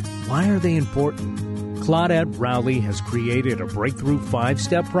them? Why are they important? Claudette Rowley has created a breakthrough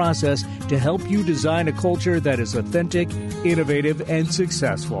 5-step process to help you design a culture that is authentic, innovative, and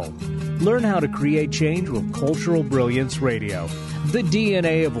successful. Learn how to create change with Cultural Brilliance Radio, the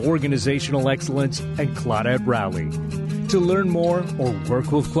DNA of organizational excellence, and Claudette Rowley. To learn more or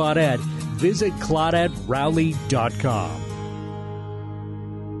work with Claudette, visit ClaudetteRowley.com.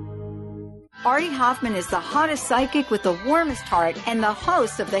 Artie Hoffman is the hottest psychic with the warmest heart and the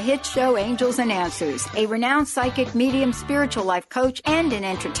host of the hit show Angels and Answers. A renowned psychic, medium, spiritual life coach, and an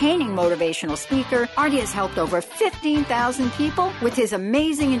entertaining motivational speaker, Artie has helped over 15,000 people with his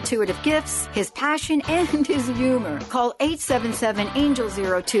amazing intuitive gifts, his passion, and his humor. Call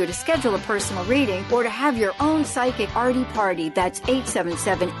 877-ANGEL-02 to schedule a personal reading or to have your own psychic Artie party. That's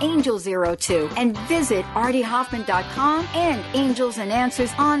 877-ANGEL-02. And visit ArtieHoffman.com and Angels and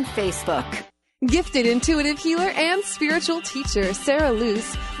Answers on Facebook. Gifted intuitive healer and spiritual teacher Sarah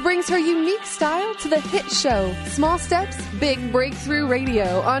Luce brings her unique style to the hit show Small Steps, Big Breakthrough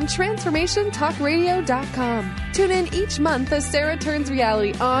Radio on TransformationTalkRadio.com. Tune in each month as Sarah turns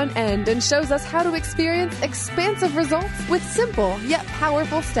reality on end and shows us how to experience expansive results with simple yet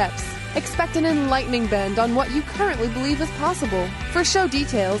powerful steps. Expect an enlightening bend on what you currently believe is possible. For show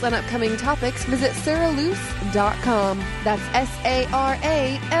details and upcoming topics, visit SarahLuce.com. That's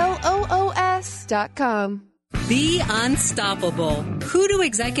SarahLoos.com. Be unstoppable. Who do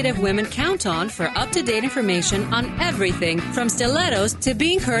executive women count on for up-to-date information on everything from stilettos to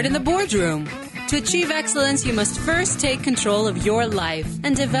being heard in the boardroom? To achieve excellence, you must first take control of your life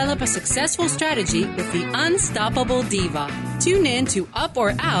and develop a successful strategy with the Unstoppable Diva. Tune in to Up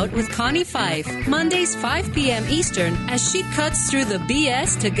or Out with Connie Fife, Mondays 5 p.m. Eastern, as she cuts through the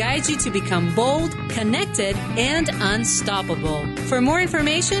BS to guide you to become bold, connected, and unstoppable. For more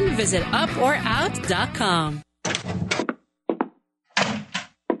information, visit uporout.com.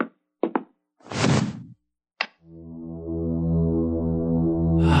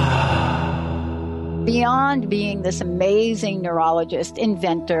 Beyond being this amazing neurologist,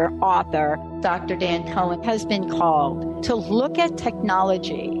 inventor, author, Dr. Dan Cohen has been called to look at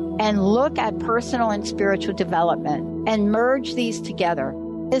technology and look at personal and spiritual development and merge these together.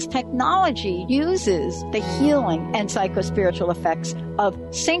 As technology uses the healing and psychospiritual effects of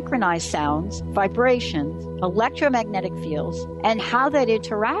synchronized sounds, vibrations, electromagnetic fields, and how that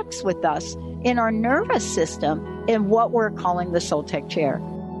interacts with us in our nervous system in what we're calling the Soul Tech Chair.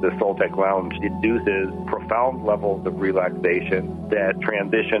 The Soul Tech Lounge induces profound levels of relaxation that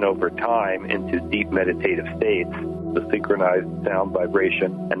transition over time into deep meditative states. The synchronized sound,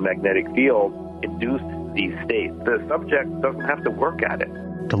 vibration, and magnetic field induce these states. The subject doesn't have to work at it.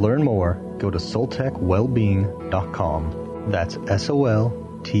 To learn more, go to SoltechWellbeing.com. That's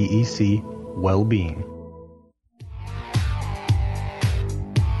SOLTEC Wellbeing.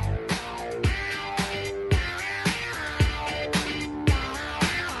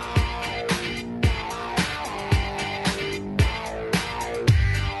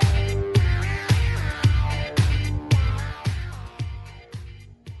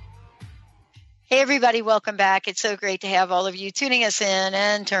 Hey, everybody, welcome back. It's so great to have all of you tuning us in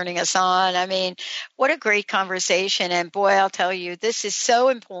and turning us on. I mean, what a great conversation. And boy, I'll tell you, this is so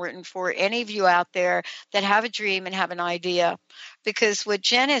important for any of you out there that have a dream and have an idea. Because what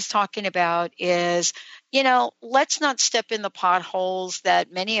Jenn is talking about is, let's not step in the potholes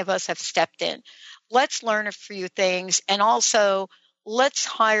that many of us have stepped in. Let's learn a few things. And also, let's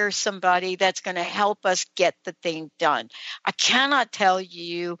hire somebody that's going to help us get the thing done. I cannot tell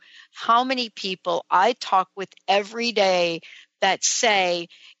you how many people I talk with every day that say,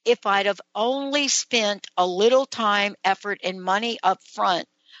 if I'd have only spent a little time, effort, and money up front,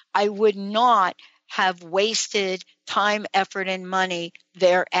 I would not have wasted time, effort, and money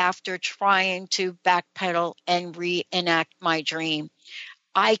thereafter trying to backpedal and reenact my dream.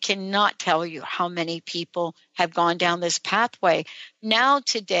 I cannot tell you how many people have gone down this pathway. Now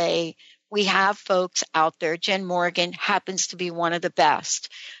today, we have folks out there. Jenn Morgan happens to be one of the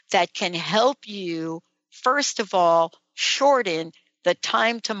best that can help you, first of all, shorten the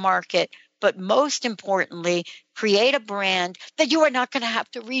time to market, but most importantly, create a brand that you are not going to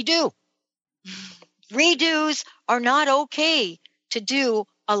have to redo. Redos are not okay to do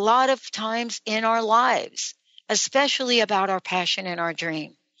a lot of times in our lives, especially about our passion and our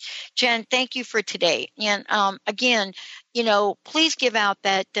dream. Jenn, thank you for today. And again, please give out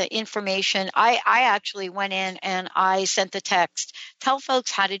that information. I actually went in and I sent the text. Tell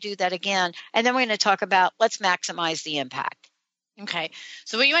folks how to do that again. And then we're going to talk about let's maximize the impact. Okay.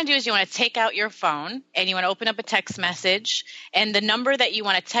 So what you want to do is you want to take out your phone and you want to open up a text message, and the number that you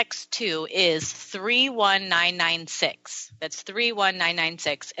want to text to is 31996. That's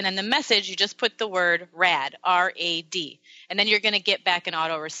 31996. And then the message, you just put the word RAD, R-A-D. And then you're going to get back an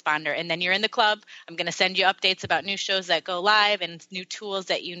autoresponder. And then you're in the club. I'm going to send you updates about new shows that go live and new tools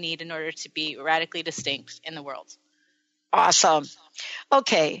that you need in order to be radically distinct in the world. Awesome.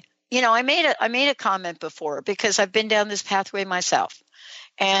 Okay. I made a comment before because I've been down this pathway myself.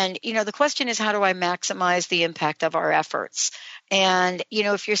 And, the question is, how do I maximize the impact of our efforts? And,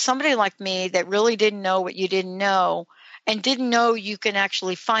 if you're somebody like me that really didn't know what you didn't know and didn't know you can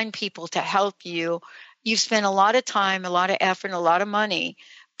actually find people to help you, you've spent a lot of time, a lot of effort, and a lot of money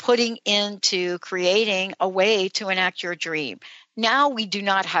putting into creating a way to enact your dream. Now we do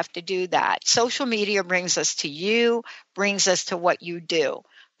not have to do that. Social media brings us to you, brings us to what you do.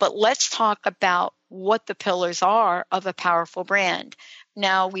 But let's talk about what the pillars are of a powerful brand.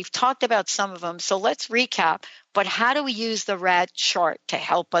 Now, we've talked about some of them, so let's recap. But how do we use the RAD chart to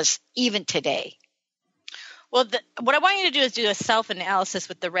help us even today? Well, what I want you to do is do a self-analysis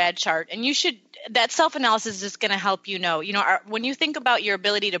with the RAD chart. And that self-analysis is going to help when you think about your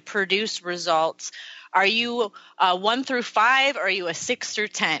ability to produce results, are you 1 through 5 or are you a 6 through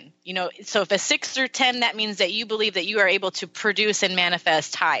 10? So if a 6 through 10, that means that you believe that you are able to produce and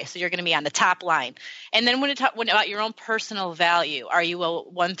manifest high. So you're going to be on the top line. And then when about your own personal value, are you a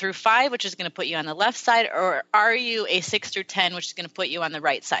 1 through 5, which is going to put you on the left side, or are you a 6 through 10, which is going to put you on the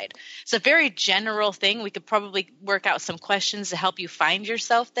right side? It's a very general thing. We could probably work out some questions to help you find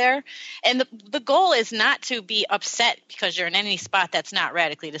yourself there. And the goal is not to be upset because you're in any spot that's not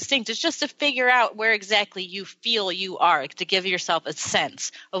radically distinct. It's just to figure out where exactly you feel you are, to give yourself a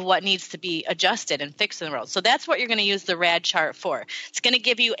sense of what needs to be adjusted and fixed in the world. So that's what you're going to use the RAD chart for. It's going to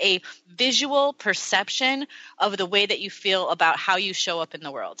give you a visual perception of the way that you feel about how you show up in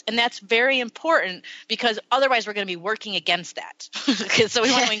the world. And that's very important because otherwise we're going to be working against that. So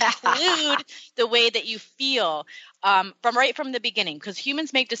we want to include the way that you feel from the beginning, because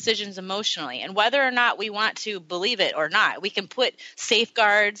humans make decisions emotionally, and whether or not we want to believe it or not, we can put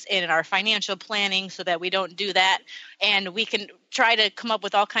safeguards in our financial planning so that we don't do that, and we can try to come up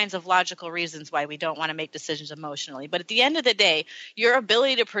with all kinds of logical reasons why we don't want to make decisions emotionally. But at the end of the day, your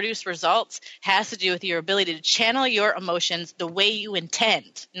ability to produce results has to do with your ability to channel your emotions the way you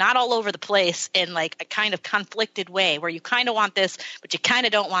intend, not all over the place in like a kind of conflicted way where you kind of want this, but you kind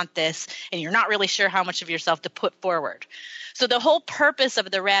of don't want this, and you're not really sure how much of yourself to put forward. So the whole purpose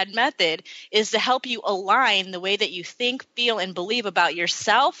of the RAD method is to help you align the way that you think, feel, and believe about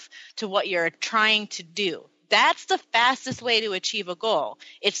yourself to what you're trying to do. That's the fastest way to achieve a goal.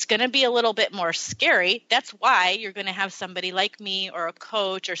 It's going to be a little bit more scary. That's why you're going to have somebody like me or a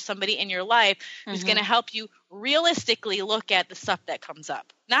coach or somebody in your life who's going to help you realistically look at the stuff that comes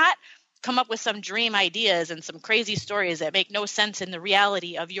up, not come up with some dream ideas and some crazy stories that make no sense in the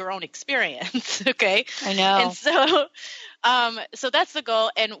reality of your own experience. Okay. I know. And so that's the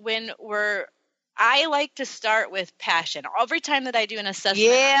goal. And I like to start with passion. Every time that I do an assessment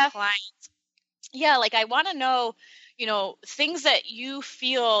on clients, I want to know, things that you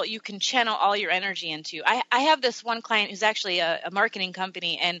feel you can channel all your energy into. I have this one client who's actually a marketing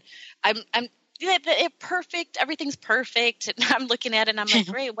company, and I'm perfect. Everything's perfect. And I'm looking at it and I'm like,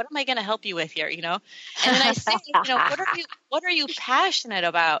 great, what am I going to help you with here? And then I say, what are you passionate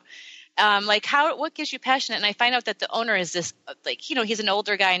about? What gives you passionate? And I find out that the owner is this, he's an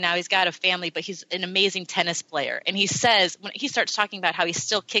older guy now, he's got a family, but he's an amazing tennis player. And he says, when he starts talking about how he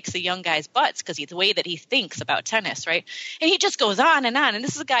still kicks the young guys' butts because the way that he thinks about tennis, right? And he just goes on. And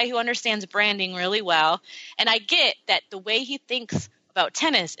this is a guy who understands branding really well. And I get that the way he thinks about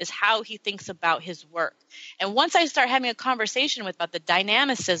tennis is how he thinks about his work. And once I start having a conversation about the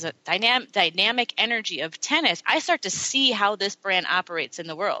dynamic energy of tennis, I start to see how this brand operates in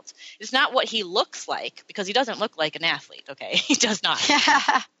the world. It's not what he looks like, because he doesn't look like an athlete, okay? He does not.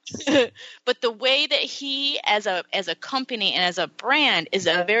 But the way that he, as a company and as a brand, is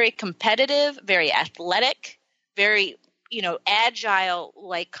a very competitive, very athletic, very agile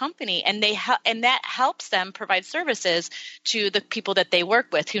like company, and that helps them provide services to the people that they work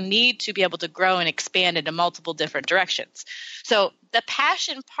with who need to be able to grow and expand into multiple different directions. So the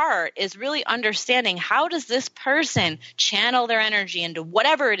passion part is really understanding, how does this person channel their energy into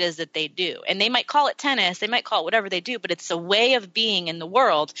whatever it is that they do? And they might call it tennis, they might call it whatever they do, but it's a way of being in the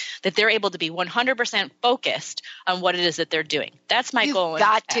world that they're able to be 100% focused on what it is that they're doing. That's my goal. You've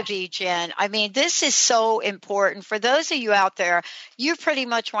got to be, Jen. I mean, this is so important. For those of you out there, you pretty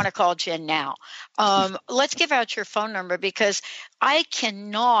much want to call Jen now. Let's give out your phone number, because I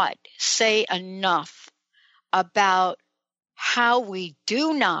cannot say enough about how we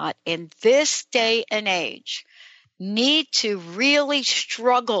do not, in this day and age, need to really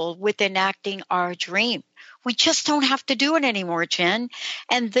struggle with enacting our dream. We just don't have to do it anymore, Jen.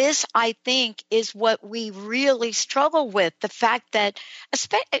 And this, I think, is what we really struggle with. The fact that,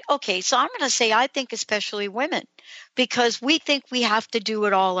 okay, so I'm going to say I think especially women, because we think we have to do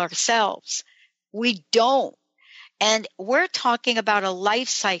it all ourselves. We don't. And we're talking about a life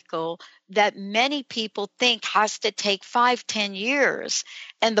cycle that many people think has to take 5-10 years.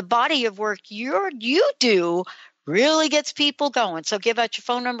 And the body of work you do really gets people going. So give out your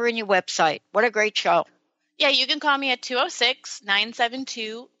phone number and your website. What a great show. Yeah, you can call me at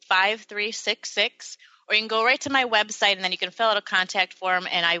 206-972-5366, or you can go right to my website, and then you can fill out a contact form,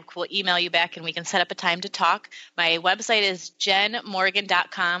 and I will email you back, and we can set up a time to talk. My website is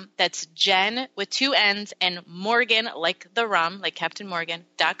jennmorgan.com. That's Jen with 2 N's and Morgan, like the rum, like Captain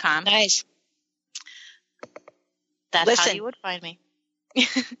Morgan.com. Nice. That's how you would find me.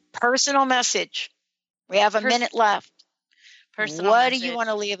 Personal message. We have a minute left. What do you want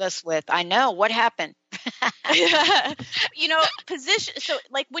to leave us with? I know. What happened? Position. So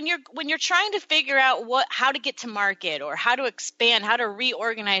like when you're trying to figure out how to get to market or how to expand, how to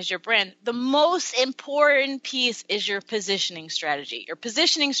reorganize your brand, the most important piece is your positioning strategy. Your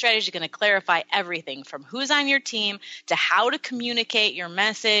positioning strategy is going to clarify everything from who's on your team to how to communicate your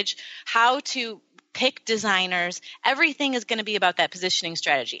message, how to pick designers. Everything is going to be about that positioning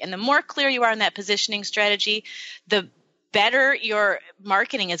strategy. And the more clear you are on that positioning strategy, the better your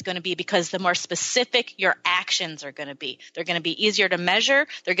marketing is going to be, because the more specific your actions are going to be. They're going to be easier to measure.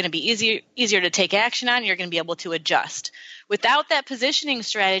 They're going to be easier to take action on. You're going to be able to adjust. Without that positioning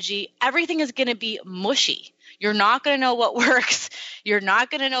strategy, everything is going to be mushy. You're not going to know what works. You're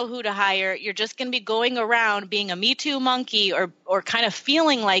not going to know who to hire. You're just going to be going around being a Me Too monkey or kind of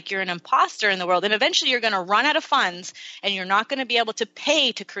feeling like you're an imposter in the world. And eventually you're going to run out of funds, and you're not going to be able to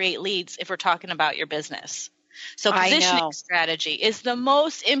pay to create leads if we're talking about your business. So positioning strategy is the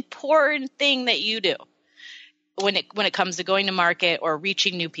most important thing that you do when it comes to going to market or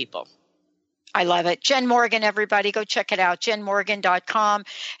reaching new people. I love it. Jenn Morgan, everybody, go check it out, jennmorgan.com.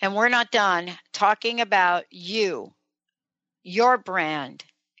 And we're not done talking about you, your brand,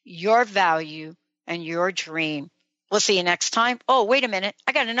 your value, and your dream. We'll see you next time. Oh, wait a minute.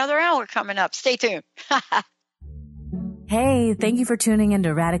 I got another hour coming up. Stay tuned. Hey, thank you for tuning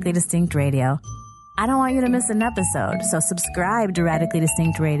into Radically Distinct Radio. I don't want you to miss an episode, so subscribe to Radically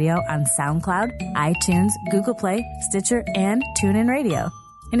Distinct Radio on SoundCloud, iTunes, Google Play, Stitcher, and TuneIn Radio.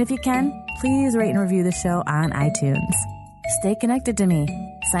 And if you can, please rate and review the show on iTunes. Stay connected to me.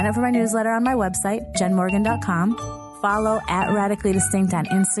 Sign up for my newsletter on my website, jennmorgan.com. Follow at Radically Distinct on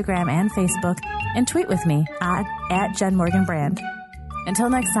Instagram and Facebook, and tweet with me at Jenn Morgan Brand. Until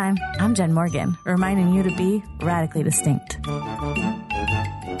next time, I'm Jenn Morgan, reminding you to be radically distinct.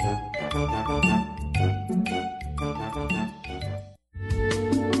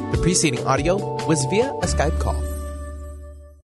 The preceding audio was via a Skype call.